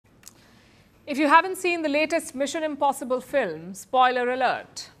If you haven't seen the latest Mission Impossible film, spoiler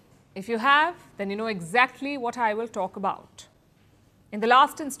alert. If you have, then you know exactly what I will talk about. In the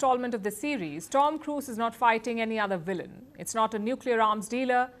last installment of the series, Tom Cruise is not fighting any other villain. It's not a nuclear arms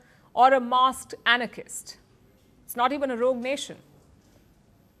dealer or a masked anarchist. It's not even a rogue nation.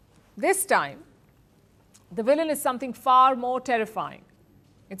 This time, the villain is something far more terrifying.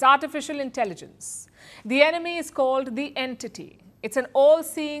 It's artificial intelligence. The enemy is called the Entity. It's an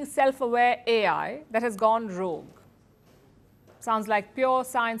all-seeing, self-aware AI that has gone rogue. Sounds like pure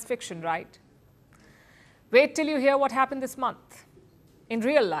science fiction, right? Wait till you hear what happened this month. In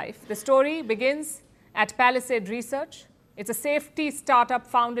real life, the story begins at Palisade Research. It's a safety startup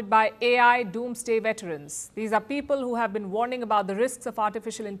founded by AI doomsday veterans. These are people who have been warning about the risks of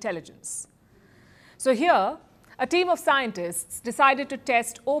artificial intelligence. So here, a team of scientists decided to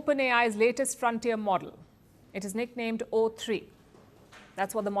test OpenAI's latest frontier model. It is nicknamed O3.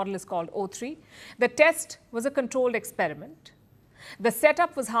 That's what the model is called, O3. The test was a controlled experiment. The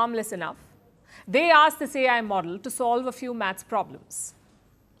setup was harmless enough. They asked this AI model to solve a few maths problems.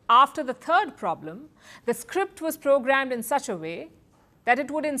 After the third problem, the script was programmed in such a way that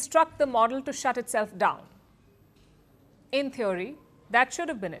it would instruct the model to shut itself down. In theory, that should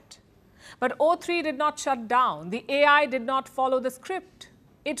have been it. But O3 did not shut down. The AI did not follow the script.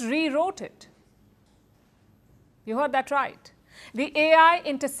 It rewrote it. You heard that right. The AI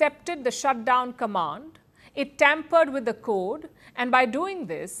intercepted the shutdown command. It tampered with the code, and by doing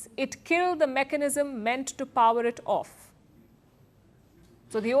this, it killed the mechanism meant to power it off.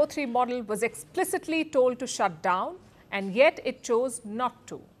 So the O3 model was explicitly told to shut down, and yet it chose not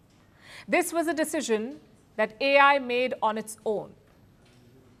to. This was a decision that AI made on its own.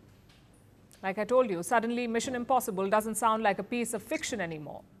 Like I told you, suddenly Mission Impossible doesn't sound like a piece of fiction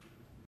anymore.